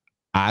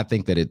 I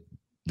think that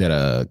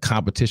a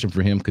competition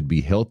for him could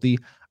be healthy.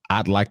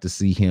 I'd like to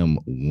see him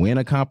win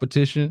a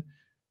competition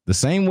the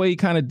same way he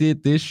kind of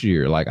did this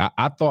year. Like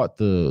I thought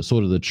the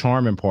sort of the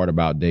charming part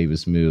about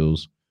Davis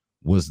Mills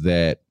was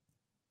that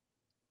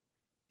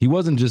he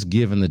wasn't just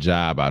given the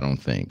job, I don't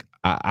think.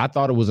 I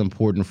thought it was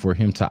important for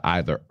him to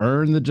either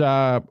earn the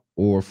job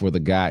or for the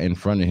guy in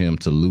front of him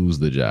to lose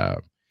the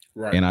job.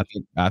 Right. And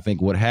I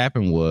think what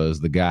happened was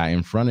the guy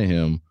in front of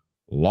him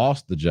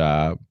lost the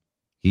job.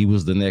 He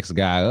was the next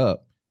guy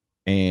up,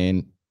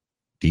 and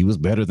he was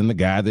better than the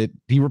guy that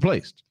he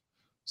replaced.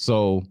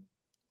 So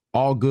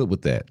all good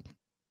with that.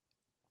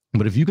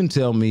 But if you can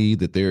tell me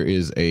that there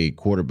is a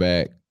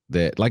quarterback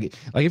that like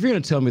if you're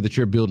going to tell me that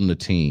you're building a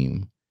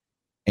team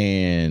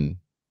and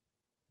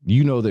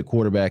that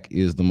quarterback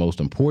is the most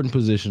important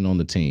position on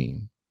the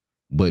team,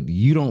 but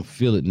you don't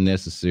feel it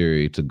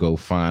necessary to go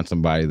find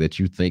somebody that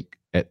you think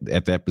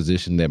at that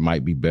position that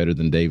might be better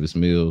than Davis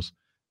Mills,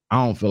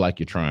 I don't feel like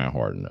you're trying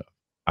hard enough.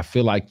 I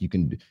feel like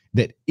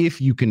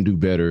if you can do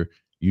better,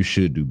 you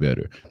should do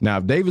better. Now,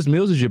 if Davis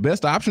Mills is your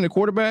best option at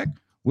quarterback,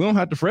 we don't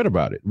have to fret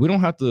about it. We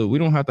don't have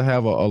to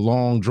have a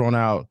long, drawn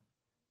out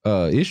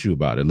issue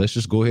about it. Let's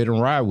just go ahead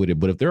and ride with it.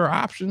 But if there are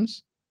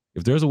options,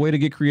 if there's a way to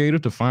get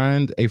creative to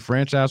find a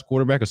franchise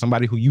quarterback or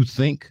somebody who you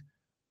think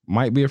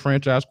might be a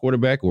franchise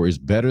quarterback or is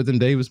better than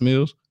Davis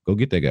Mills, go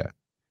get that guy.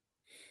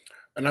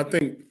 And I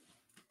think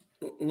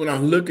when I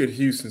look at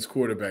Houston's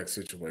quarterback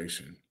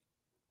situation,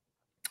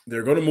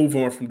 they're going to move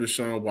on from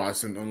Deshaun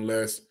Watson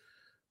unless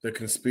the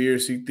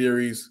conspiracy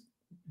theories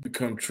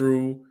become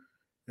true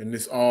and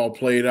this all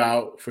played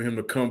out for him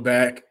to come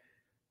back.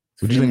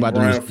 What do you think about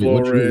Brian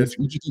Flores?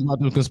 What you think about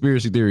those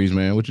conspiracy theories,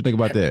 man? What you think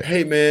about that?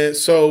 Hey, man,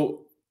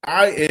 so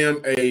I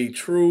am a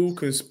true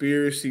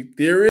conspiracy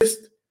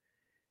theorist.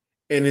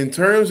 And in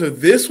terms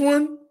of this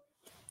one,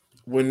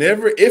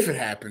 if it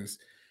happens,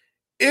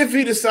 if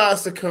he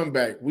decides to come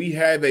back, we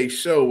have a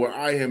show where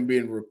I am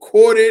being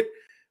recorded,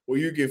 where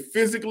you can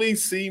physically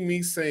see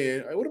me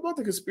saying, hey, what about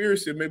the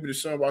conspiracy of maybe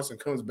Deshaun Watson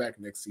comes back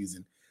next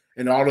season?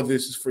 And all of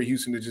this is for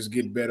Houston to just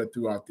get better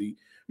throughout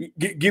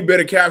get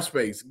better cap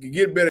space,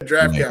 get better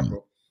draft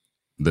capital.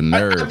 The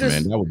nerve,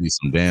 man. That would be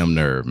some damn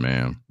nerve,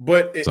 man.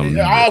 But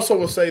I also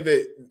will say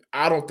that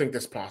I don't think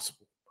that's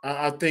possible.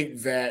 I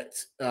think that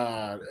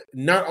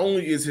not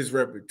only is his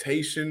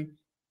reputation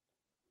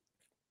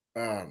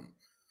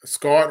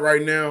scarred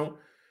right now,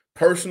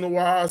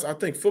 personal-wise, I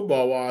think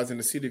football-wise in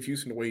the city of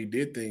Houston, the way he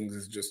did things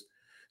is just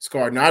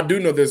scarred. Now, I do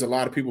know there's a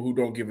lot of people who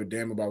don't give a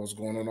damn about what's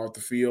going on off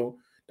the field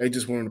They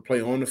just wanted to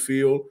play on the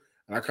field.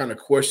 And I kind of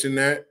question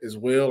that as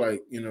well.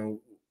 Like,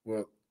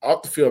 well,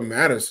 off the field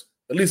matters.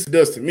 At least it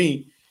does to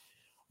me.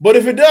 But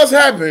if it does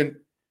happen,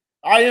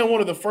 I am one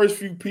of the first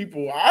few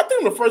people. I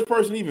think I'm the first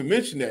person to even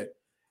mention that.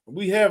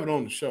 We have it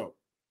on the show.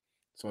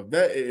 So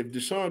if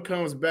Deshaun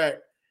comes back,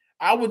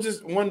 I would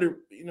just wonder,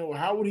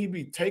 how would he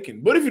be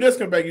taken? But if he does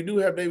come back, you do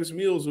have Davis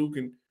Mills who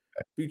can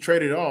be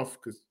traded off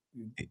because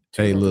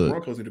look,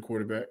 Broncos need a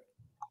quarterback.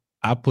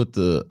 I put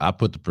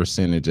the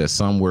percentage at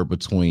somewhere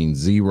between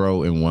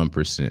 0 and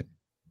 1%.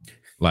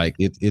 Like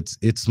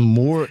it's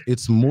more than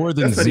That's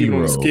not 0. Even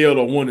on a scale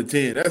of 1 to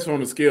 10. That's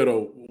on a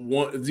scale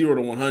of 0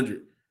 to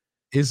 100.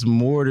 It's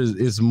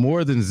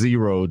more than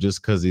 0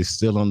 just because he's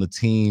still on the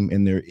team,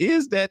 and there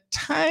is that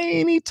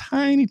tiny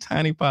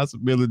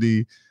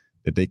possibility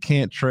that they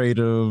can't trade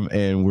him,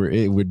 and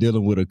we're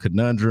dealing with a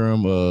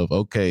conundrum of,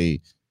 okay,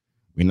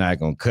 we're not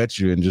gonna cut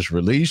you and just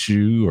release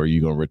you, or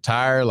you gonna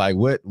retire? Like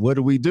what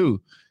do we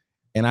do?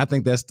 And I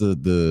think that's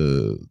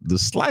the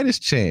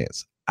slightest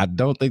chance. I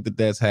don't think that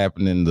that's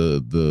happening.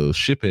 The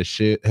ship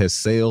has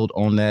sailed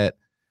on that.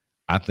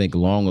 I think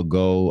long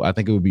ago. I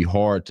think it would be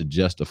hard to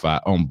justify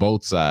on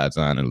both sides,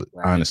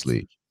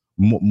 honestly.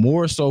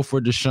 More so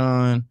for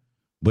Deshaun,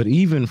 but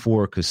even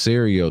for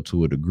Caserio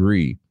to a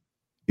degree,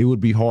 it would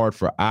be hard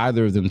for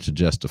either of them to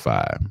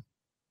justify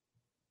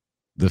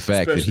the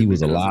fact that he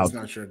was allowed. He's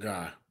not your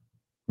guy.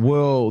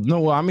 Well,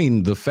 no, I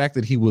mean, the fact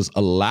that he was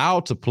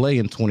allowed to play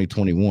in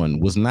 2021,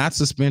 was not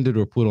suspended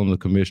or put on the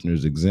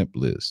commissioner's exempt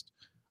list.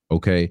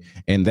 Okay.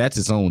 And that's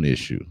its own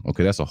issue.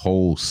 Okay. That's a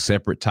whole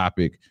separate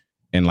topic.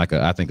 And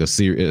I think a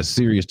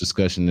serious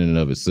discussion in and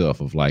of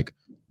itself of like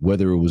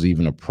whether it was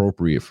even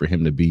appropriate for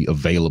him to be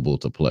available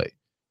to play.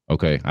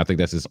 Okay. I think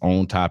that's its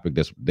own topic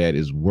that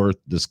is worth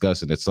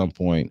discussing at some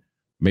point,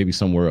 maybe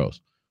somewhere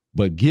else.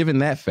 But given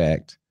that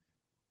fact,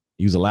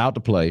 he was allowed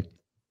to play,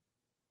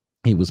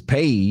 he was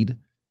paid,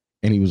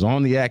 and he was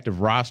on the active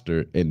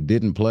roster and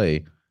didn't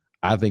play.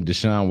 I think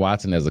Deshaun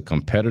Watson as a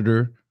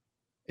competitor,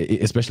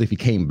 especially if he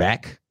came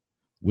back,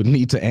 would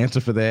need to answer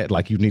for that.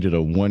 Like you needed a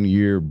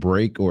 1-year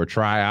break or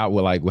tryout.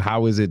 Well, like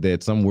how is it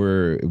that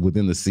somewhere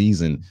within the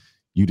season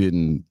it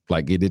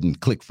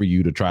didn't click for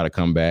you to try to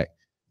come back?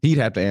 He'd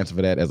have to answer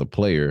for that as a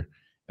player.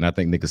 And I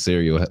think Nick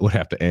Caserio would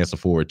have to answer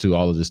for it too.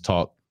 All of this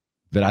talk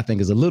that I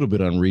think is a little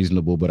bit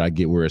unreasonable, but I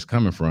get where it's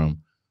coming from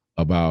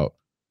about,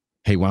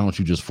 hey, why don't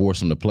you just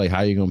force him to play? How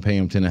are you going to pay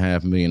him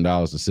 $10.5 million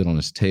to sit on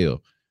his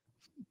tail?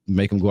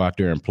 Make him go out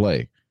there and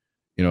play.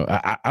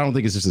 I don't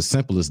think it's just as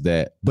simple as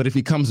that. But if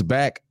he comes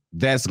back,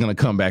 that's going to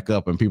come back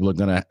up, and people are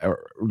going to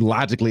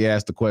logically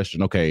ask the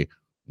question, okay,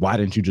 why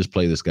didn't you just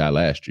play this guy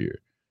last year?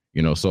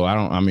 So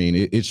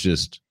it's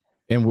just,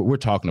 and we're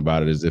talking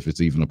about it as if it's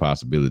even a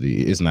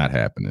possibility. It's not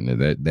happening.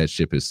 That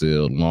ship has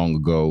sailed long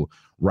ago.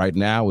 Right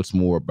now, it's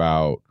more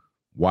about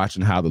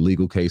watching how the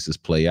legal cases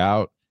play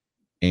out,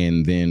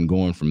 and then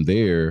going from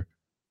there,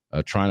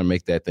 trying to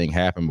make that thing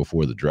happen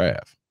before the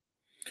draft.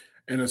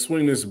 And to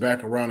swing this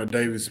back around to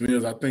Davis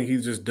Mills, I think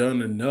he's just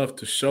done enough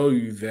to show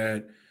you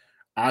that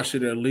I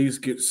should at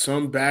least get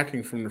some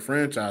backing from the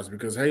franchise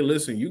because, hey,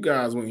 listen, you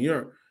guys, when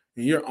you're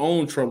in your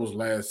own troubles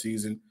last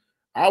season,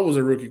 I was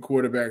a rookie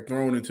quarterback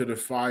thrown into the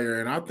fire,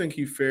 and I think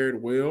he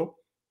fared well.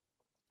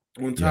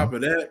 On top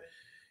of that,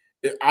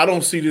 I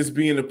don't see this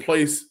being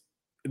a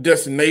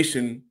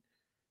destination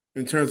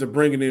in terms of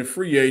bringing in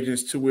free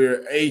agents to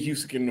where A,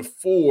 Houston can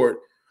afford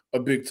a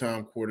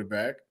big-time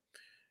quarterback.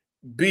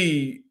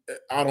 B,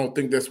 I don't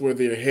think that's where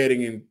they're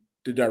heading in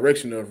the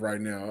direction of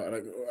right now.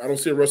 I don't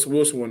see a Russell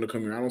Wilson wanting to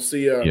come in. I don't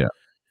see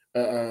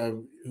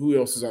who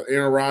else is out.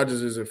 Aaron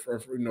Rodgers is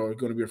going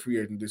to be a free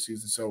agent this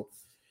season. So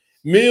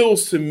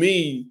Mills, to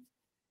me,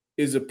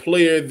 is a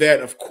player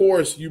that, of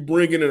course, you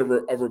bring in a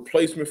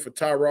replacement for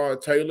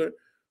Tyrod Taylor.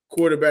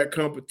 Quarterback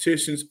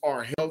competitions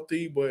are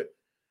healthy, but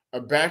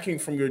a backing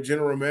from your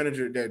general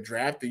manager that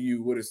drafted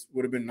you would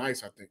have been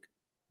nice, I think.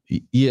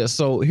 Yeah,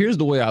 so here's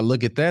the way I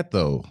look at that,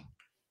 though.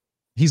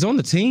 He's on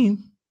the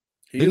team.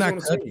 They're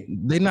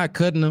not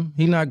cutting him.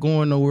 He's not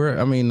going nowhere.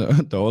 I mean,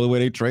 the only way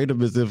they trade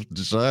him is if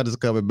Deshaun is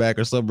coming back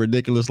or something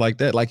ridiculous like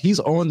that. Like, he's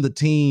on the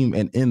team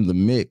and in the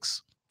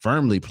mix,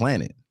 firmly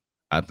planted,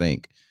 I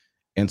think.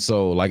 And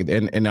so,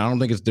 and I don't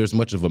think there's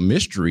much of a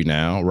mystery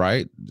now,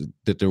 right?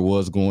 That there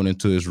was going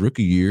into his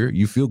rookie year.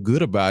 You feel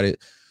good about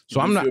it. So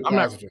I'm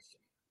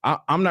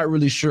not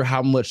really sure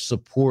how much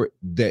support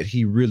that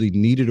he really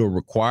needed or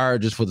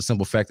required, just for the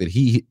simple fact that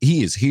he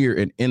is here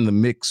and in the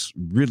mix,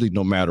 really,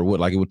 no matter what.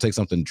 Like, it would take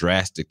something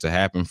drastic to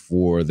happen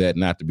for that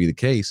not to be the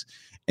case.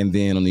 And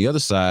then on the other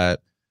side,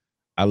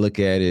 I look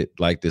at it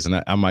like this,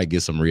 and I might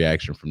get some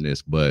reaction from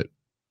this, but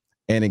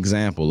an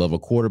example of a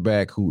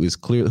quarterback who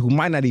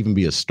might not even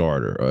be a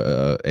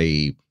starter,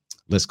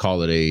 let's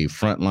call it a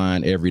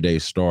frontline everyday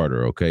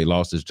starter. Okay,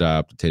 lost his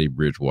job to Teddy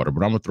Bridgewater,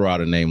 but I'm gonna throw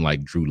out a name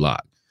like Drew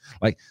Lock.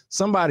 Like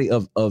somebody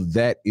of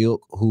that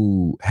ilk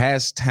who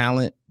has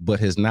talent but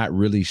has not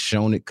really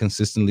shown it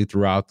consistently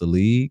throughout the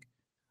league.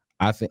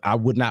 I think I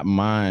would not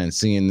mind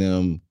seeing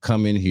them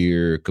come in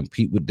here,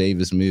 compete with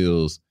Davis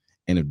Mills,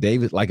 And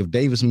if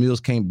Davis Mills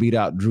can't beat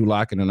out Drew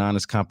Lock in an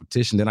honest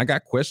competition, then I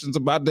got questions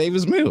about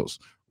Davis Mills,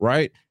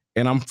 right?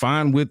 And I'm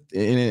fine with,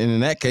 in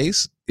that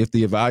case, if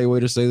the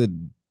evaluators say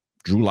that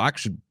Drew Lock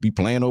should be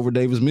playing over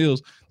Davis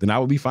Mills, then I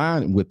would be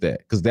fine with that.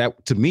 Because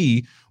that, to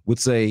me, would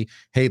say,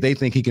 hey, they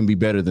think he can be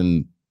better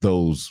than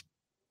those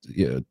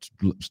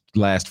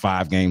last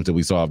 5 games that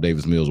we saw of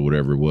Davis Mills or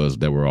whatever it was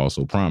that were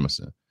also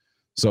promising.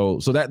 So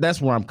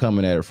that's where I'm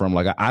coming at it from.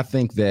 Like, I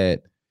think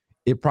that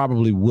it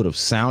probably would have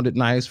sounded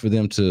nice for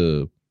them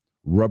to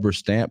rubber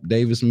stamp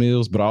Davis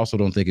Mills, but I also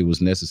don't think it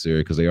was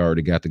necessary because they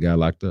already got the guy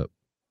locked up.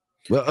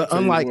 Well,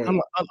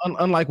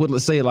 unlike what,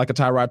 let's say, like a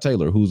Tyrod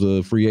Taylor, who's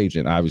a free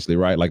agent, obviously,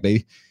 right? Like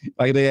they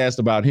asked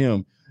about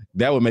him,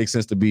 that would make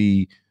sense to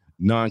be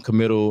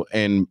non-committal,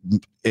 and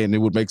it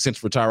would make sense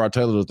for Tyrod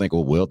Taylor to think, oh,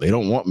 well, they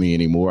don't want me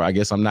anymore. I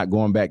guess I'm not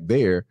going back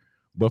there.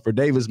 But for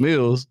Davis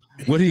Mills,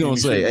 what he gonna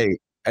say?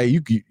 Hey,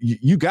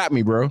 you got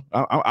me, bro.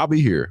 I'll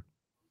be here.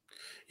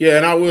 Yeah,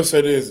 and I will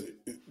say this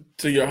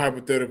to your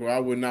hypothetical: I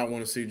would not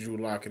want to see Drew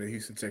Lock in a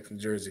Houston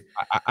Texans jersey.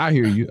 I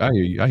hear you.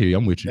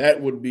 I'm with you.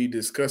 That would be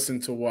disgusting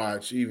to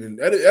watch. Even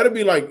that'd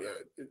be like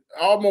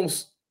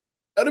almost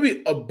that'd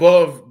be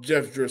above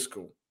Jeff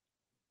Driscoll.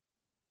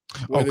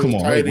 Oh, come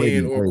on!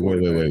 Wait! What are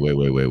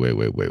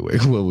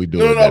we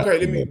doing? No.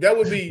 Okay, that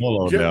would be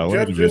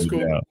Jeff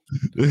Driscoll.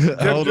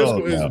 Jeff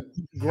Driscoll is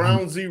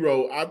ground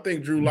zero. I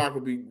think Drew Lock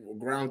would be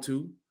ground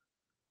 2.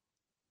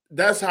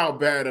 That's how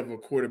bad of a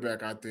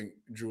quarterback I think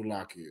Drew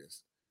Lock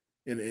is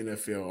in the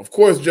NFL. Of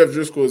course, Jeff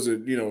Driscoll is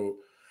Drew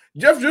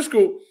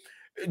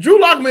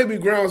Lock may be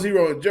ground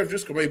 0, and Jeff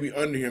Driscoll may be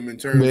under him in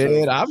terms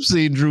of. I've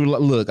seen Drew.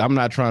 Look, I'm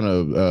not trying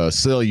to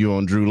sell you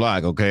on Drew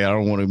Lock. Okay, I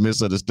don't want to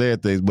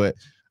misunderstand things, but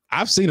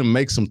I've seen him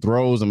make some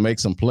throws and make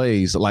some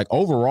plays. Like,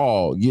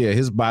 overall, yeah,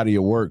 his body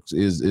of work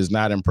is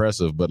not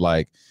impressive, but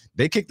like,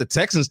 they kicked the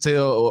Texans'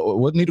 tail.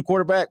 Wasn't he the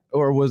quarterback,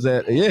 or was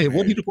that? Yeah,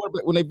 wasn't he the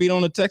quarterback when they beat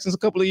on the Texans a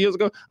couple of years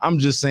ago? I'm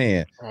just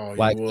saying,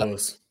 like,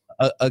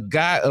 a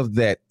guy of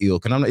that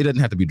ilk, and it doesn't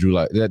have to be Drew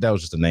Lock. That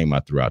was just a name I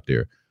threw out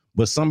there.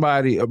 But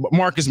somebody,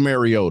 Marcus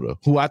Mariota,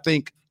 who I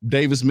think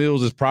Davis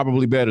Mills is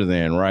probably better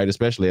than, right?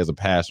 Especially as a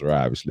passer,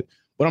 obviously.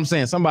 But I'm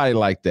saying somebody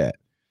like that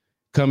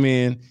come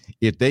in,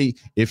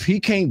 if he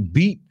can't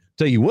beat,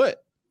 tell you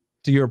what,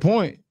 to your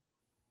point,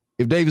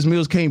 if Davis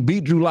Mills can't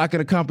beat Drew Lock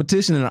in a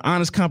competition, in an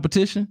honest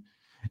competition,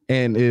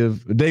 and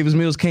if Davis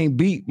Mills can't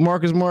beat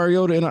Marcus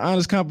Mariota in an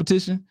honest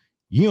competition,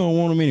 you don't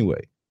want him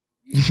anyway.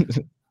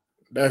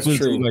 That's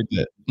true. Like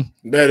that.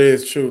 That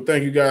is true.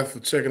 Thank you guys for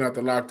checking out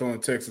the Locked On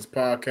Texans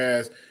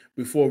podcast.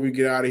 Before we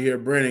get out of here,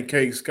 Brandon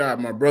K. Scott,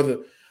 my brother,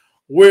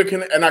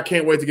 and I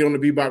can't wait to get on the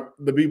B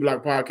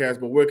Block podcast,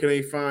 but where can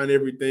they find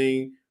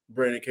everything,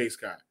 Brandon K.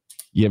 Scott?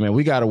 Yeah, man,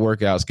 we got to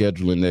work out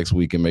scheduling next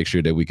week and make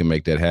sure that we can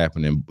make that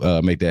happen.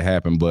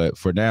 But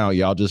for now,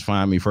 y'all just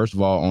find me, first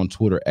of all, on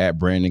Twitter at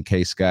Brandon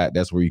K. Scott.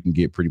 That's where you can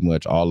get pretty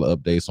much all the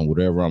updates on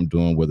whatever I'm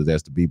doing, whether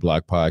that's the B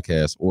Block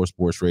podcast or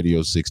Sports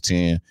Radio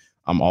 610.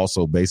 I'm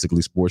also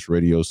basically Sports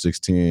Radio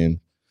 610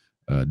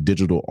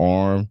 digital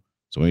arm.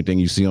 So anything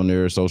you see on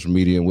their social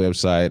media and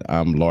website,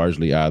 I'm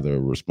largely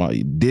either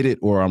did it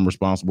or I'm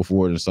responsible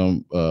for it in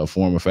some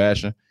form or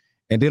fashion.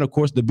 And then, of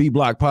course, the B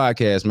Block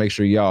podcast. Make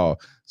sure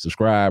y'all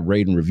subscribe,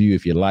 rate, and review.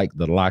 If you like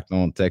the Locked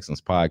On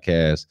Texans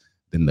podcast,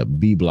 then the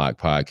B Block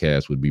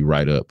podcast would be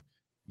right up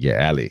your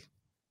alley.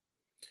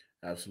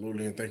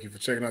 Absolutely. And thank you for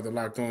checking out the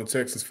Locked On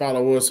Texans.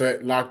 Follow us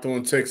at Locked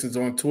On Texans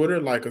on Twitter.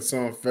 Like us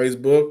on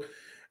Facebook.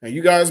 And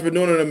you guys have been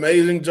doing an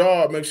amazing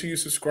job. Make sure you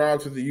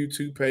subscribe to the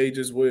YouTube page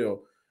as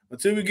well.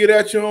 Until we get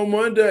at you on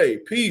Monday,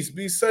 peace,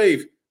 be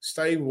safe,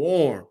 stay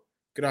warm.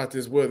 Get out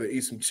this weather,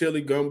 eat some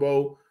chili,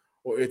 gumbo,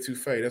 or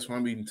etouffee. That's what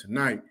I'm eating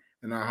tonight.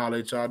 And I'll holler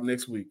at y'all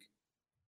next week.